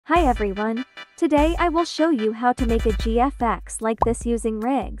Hi everyone. Today I will show you how to make a GFX like this using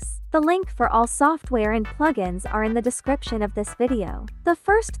rigs. The link for all software and plugins are in the description of this video. The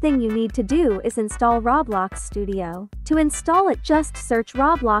first thing you need to do is install Roblox Studio. To install it, just search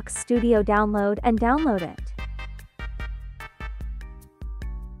Roblox Studio download and download it.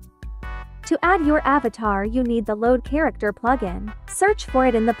 To add your avatar, you need the Load Character plugin. Search for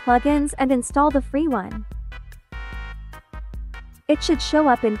it in the plugins and install the free one. It should show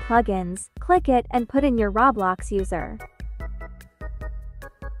up in plugins, click it and put in your Roblox user.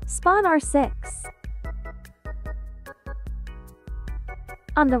 Spawn R6.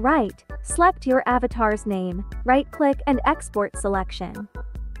 On the right, select your avatar's name, right-click and export selection.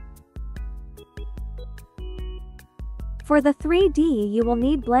 For the 3D you will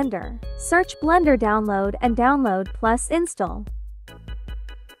need Blender. Search Blender download and download plus install.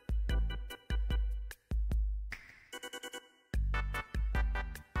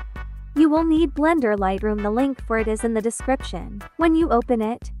 You will need Blender Lightroom. The link for it is in the description. When you open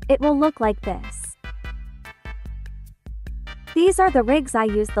it, it will look like this. These are the rigs I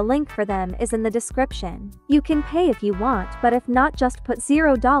use. The link for them is in the description. You can pay if you want, but if not, just put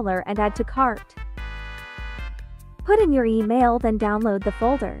 $0 and add to cart. Put in your email, then download the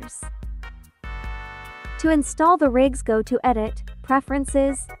folders. To install the rigs, go to Edit,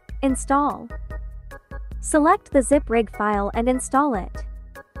 Preferences, Install. Select the zip rig file and install it.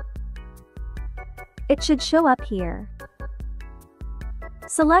 It should show up here.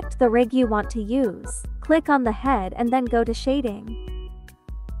 Select the rig you want to use, click on the head and then go to Shading.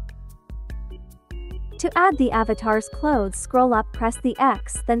 To add the avatar's clothes, scroll up, press the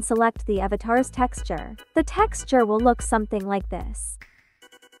X, then select the avatar's texture. The texture will look something like this.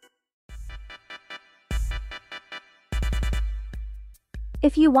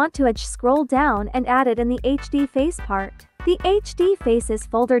 If you want to edge, scroll down and add it in the HD face part. The HD Faces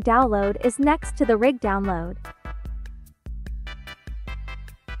folder download is next to the rig download.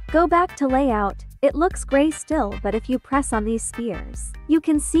 Go back to layout. It looks gray still, but if you press on these spheres, you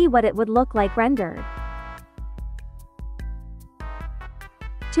can see what it would look like rendered.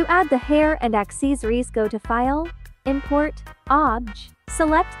 To add the hair and accessories, go to File, Import, Obj,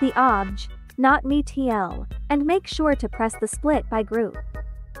 select the Obj, not me TL, and make sure to press the Split by Group.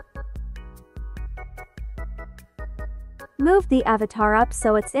 Move the avatar up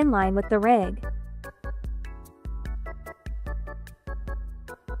so it's in line with the rig.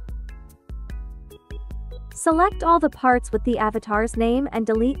 Select all the parts with the avatar's name and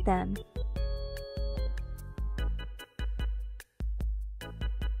delete them.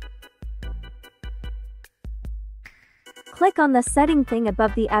 Click on the setting thing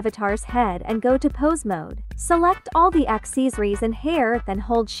above the avatar's head and go to Pose Mode. Select all the accessories and hair, then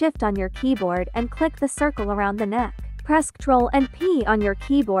hold Shift on your keyboard and click the circle around the neck. Press Ctrl and P on your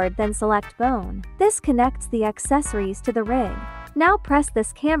keyboard, then select Bone. This connects the accessories to the rig. Now press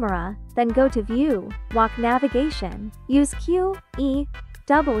this camera, then go to View, Walk Navigation. Use Q, E,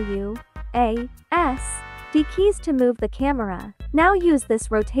 W, A, S, D keys to move the camera. Now use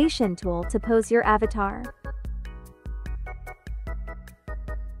this rotation tool to pose your avatar.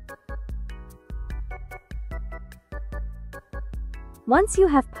 Once you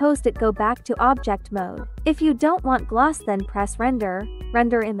have posed it, go back to object mode. If you don't want gloss, then press Render,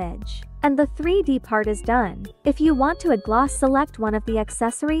 Render Image. And the 3D part is done. If you want to add gloss, select one of the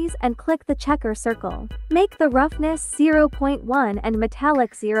accessories and click the checker circle. Make the roughness 0.1 and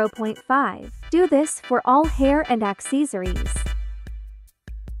metallic 0.5. Do this for all hair and accessories.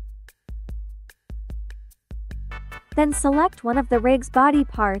 Then select one of the rig's body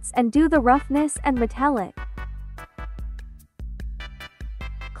parts and do the roughness and metallic.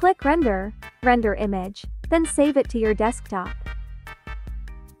 Click Render, Render Image, then save it to your desktop.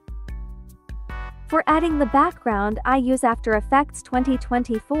 For adding the background, I use After Effects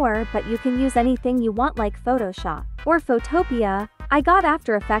 2024, but you can use anything you want like Photoshop or Photopea. I got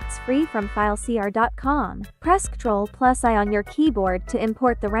After Effects free from filecr.com. Press Ctrl+I on your keyboard to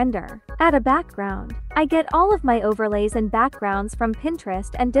import the render. Add a background. I get all of my overlays and backgrounds from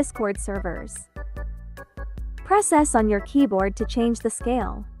Pinterest and Discord servers. Press S on your keyboard to change the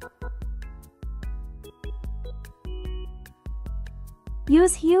scale.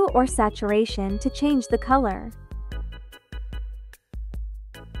 Use hue or saturation to change the color.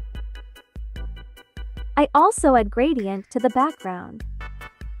 I also add gradient to the background.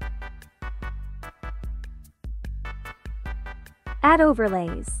 Add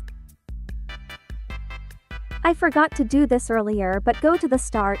overlays. I forgot to do this earlier, but go to the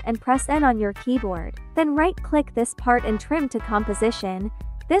start and press N on your keyboard. Then right-click this part and trim to composition.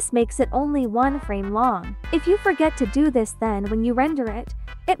 This makes it only 1 frame long. If you forget to do this, then when you render it,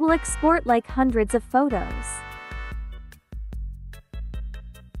 It will export like hundreds of photos.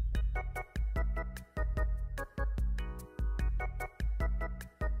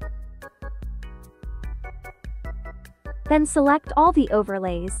 Then select all the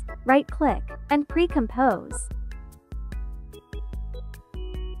overlays, right-click, and pre-compose.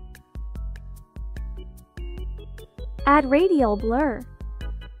 Add radial blur.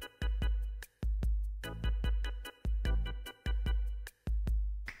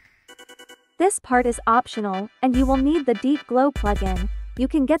 This part is optional, and you will need the Deep Glow plugin. You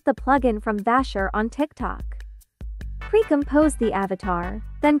can get the plugin from Vasher on TikTok. Pre-compose the avatar,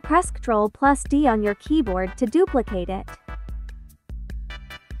 then press Ctrl+D on your keyboard to duplicate it.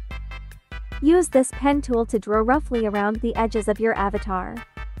 Use this pen tool to draw roughly around the edges of your avatar.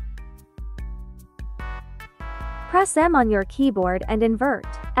 Press M on your keyboard and invert.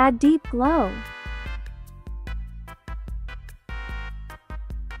 Add Deep Glow.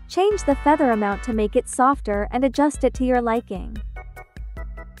 Change the feather amount to make it softer and adjust it to your liking.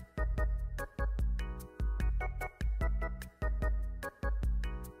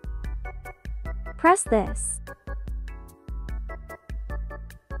 Press this.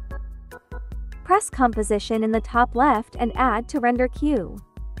 Press composition in the top left and add to render queue.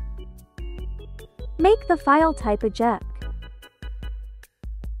 Make the file type a JPEG.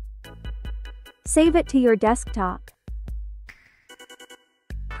 Save it to your desktop.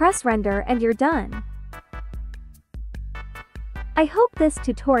 Press render and you're done. I hope this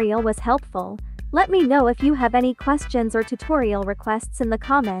tutorial was helpful. Let me know if you have any questions or tutorial requests in the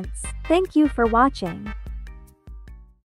comments. Thank you for watching.